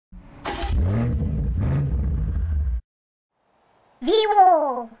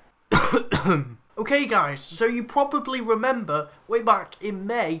View. Okay guys, so you probably remember way back in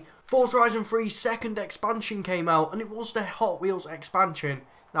May, Forza Horizon 3's second expansion came out, and it was the Hot Wheels expansion.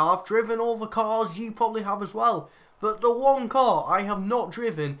 Now I've driven all the cars, you probably have as well, but the one car I have not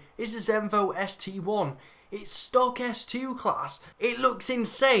driven is the Zenvo ST1. It's stock S2 class. It looks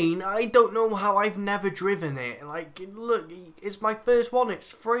insane. I don't know how I've never driven it. Like, look, it's my first one.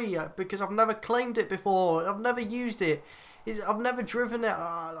 It's free because I've never claimed it before. I've never used it. I've never driven it.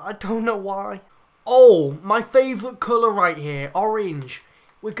 I don't know why. Oh, my favourite colour right here, orange.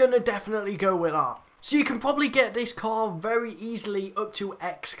 We're going to definitely go with that. So you can probably get this car very easily up to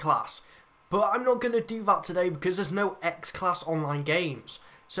X class. But I'm not going to do that today because there's no X class online games.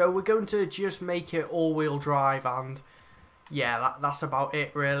 So we're going to just make it all-wheel drive, and yeah, that's about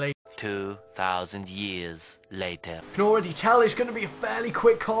it really. 2,000 years later. You can already tell it's going to be a fairly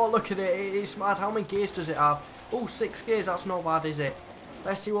quick car. Look at it, it's mad. How many gears does it have? Oh, 6 gears, that's not bad, is it?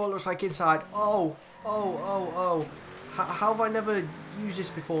 Let's see what it looks like inside. Oh. How have I never used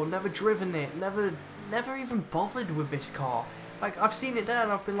this before? Never driven it, never even bothered with this car. Like, I've seen it there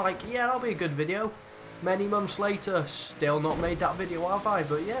and I've been like, yeah, that'll be a good video. Many months later, still not made that video, have I?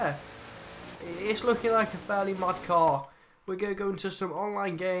 But yeah, it's looking like a fairly mad car. We're going to go into some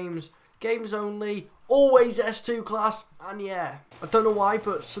online games, games only, always S2 class, and yeah. I don't know why,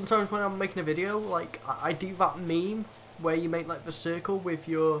 but sometimes when I'm making a video, like, I do that meme where you make like the circle with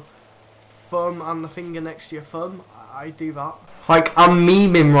your thumb and the finger next to your thumb. I do that. Like, I'm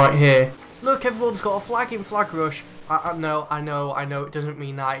memeing right here. Look, everyone's got a flag in Flag Rush. I know, it doesn't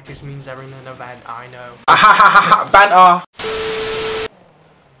mean that, it just means they're in an event, I know. Banter!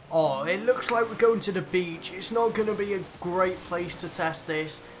 Oh, it looks like we're going to the beach. It's not going to be a great place to test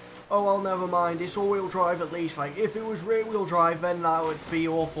this. Oh well, never mind, it's all-wheel drive at least. Like, if it was rear-wheel drive, then that would be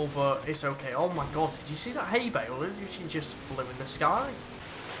awful, but it's okay. Oh my god, did you see that hay bale? She just flew in the sky.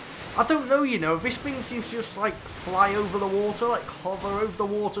 I don't know, you know, this thing seems to just like fly over the water, like hover over the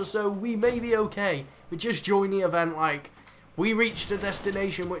water, so we may be okay. We just joined the event, like, we reached a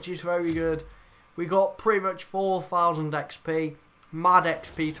destination, which is very good. We got pretty much 4,000 XP, mad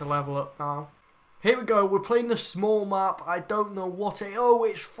XP to level up now. Here we go, we're playing the small map. I don't know what it, oh,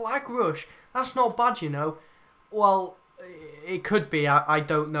 it's Flag Rush. That's not bad, you know. Well, it could be, I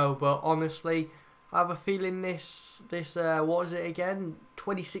don't know, but honestly, I have a feeling this what is it again?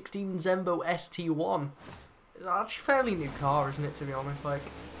 2016 Zenvo ST1. It's actually a fairly new car, isn't it, to be honest? Like,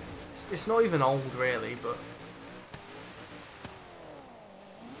 it's not even old, really, but...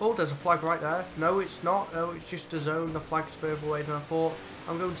 Oh, there's a flag right there. No, it's not. Oh, it's just a zone. The flag's further away than I thought.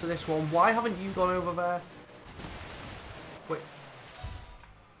 I'm going to this one. Why haven't you gone over there? Wait.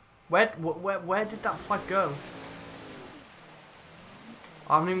 Where did that flag go?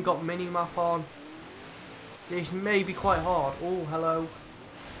 I haven't even got mini-map on. This may be quite hard. Oh, hello.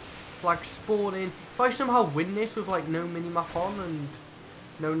 Flag spawning. If I somehow win this with, like, no mini-map on and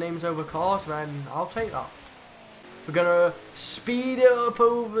no names over cars, then I'll take that. We're gonna speed it up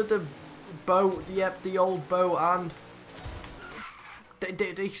over the boat. Yep, the old boat, and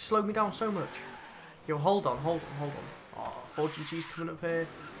they slowed me down so much. Yo, hold on. Oh, 4GT's coming up here.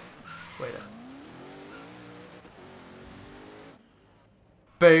 Wait a...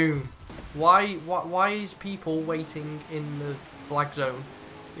 Boom. Why is people waiting in the flag zone?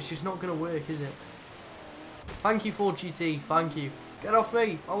 It's just not gonna work, is it? Thank you, 4GT. Thank you. Get off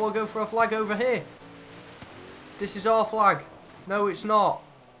me. I will go for a flag over here. This is our flag. No, it's not.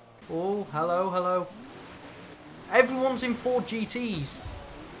 Oh, hello. Everyone's in 4GTs.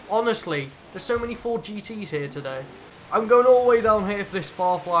 Honestly, there's so many 4GTs here today. I'm going all the way down here for this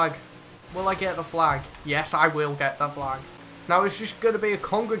far flag. Will I get the flag? Yes, I will get the flag. Now it's just going to be a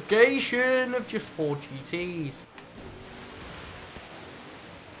congregation of just 4GTs.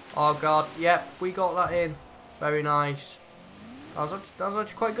 Oh god, yep, we got that in. Very nice. That was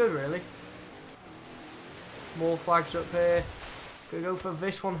actually quite good, really. More flags up here. Gonna go for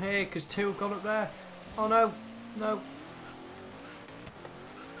this one here, because 2 have gone up there. Oh no, no.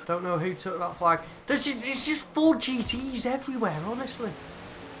 Don't know who took that flag. It's just 4GTs everywhere, honestly.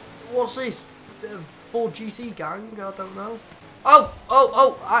 What's this? 4GT gang? I don't know. Oh!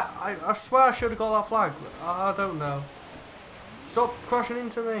 I swear I should have got that flag. I don't know. Stop crashing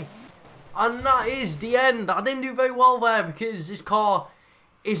into me. And that is the end. I didn't do very well there because this car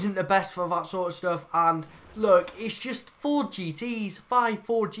isn't the best for that sort of stuff. And look, it's just 4GTs, 5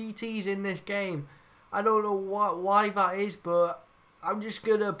 4GTs in this game. I don't know why that is, but I'm just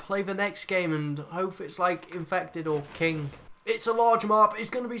going to play the next game and hope it's like Infected or King. It's a large map, it's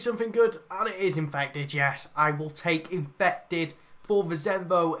going to be something good, and it is Infected, yes. I will take Infected for the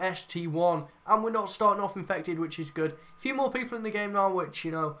Zenvo ST1, and we're not starting off infected, which is good. A few more people in the game now, which,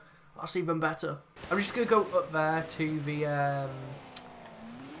 you know, that's even better. I'm just going to go up there to the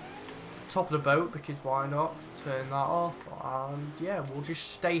top of the boat, because why not? Turn that off, and yeah, we'll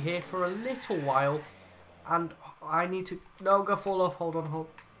just stay here for a little while. And I need to... No, go fall off. Hold on.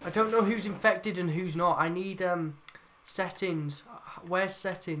 I don't know who's infected and who's not. I need settings. Where's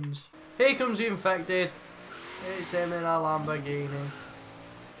settings? Here comes the infected. It's him in a Lamborghini.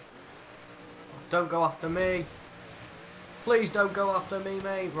 Don't go after me. Please don't go after me,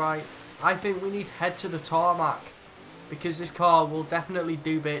 mate. Right. I think we need to head to the tarmac, because this car will definitely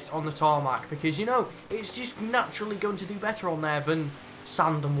do bits on the tarmac, because, you know, it's just naturally going to do better on there than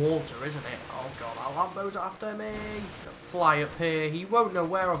sand and water, isn't it? Oh god, our Lambo's after me. Fly up here. He won't know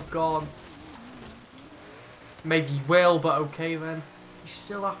where I've gone. Maybe he will, but okay then. He's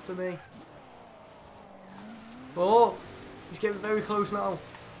still after me. Oh, he's getting very close now.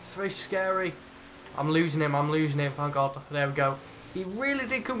 It's very scary. I'm losing him. Oh god, there we go. He really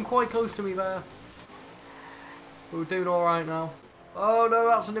did come quite close to me there. We're doing alright now. Oh no,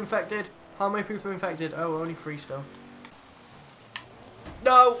 that's an infected. How many people are infected? Oh, only 3 still.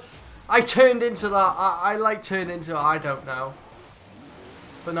 No! I turned into that. I like turned into it. I don't know.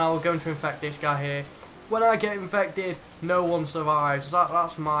 But now we're going to infect this guy here. When I get infected, no one survives.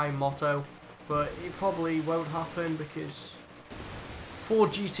 That's my motto. But it probably won't happen because... 4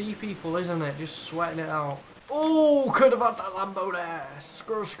 GT people, isn't it? Just sweating it out. Oh, could have had that Lambo there.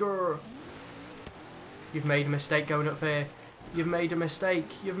 Skrr. You've made a mistake going up here. You've made a mistake.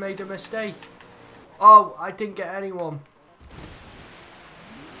 Oh, I didn't get anyone.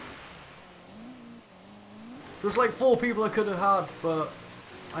 There's like 4 people I could have had, but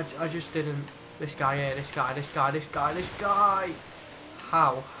I just didn't. This guy here, this guy.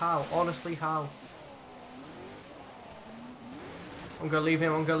 How? Honestly, how? I'm gonna leave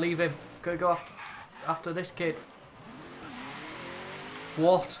him. Gonna go after this kid.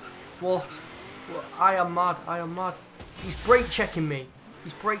 What? I am mad. He's brake checking me.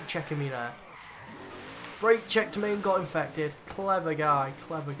 There. Brake checked me and got infected. Clever guy.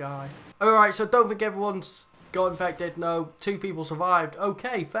 Alright, so don't think everyone's got infected. No, 2 people survived.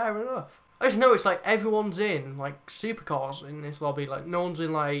 Okay, fair enough. I just noticed like everyone's in like supercars in this lobby. Like no one's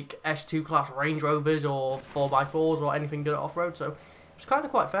in like S2 class Range Rovers or 4x4s or anything good at off-road. So it's kind of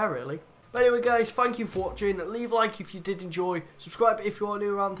quite fair really. But anyway guys, thank you for watching. Leave a like if you did enjoy. Subscribe if you are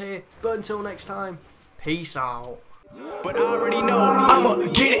new around here. But until next time, peace out. But I already know I'ma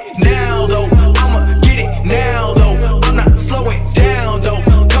get it now though. I'm not slowing down.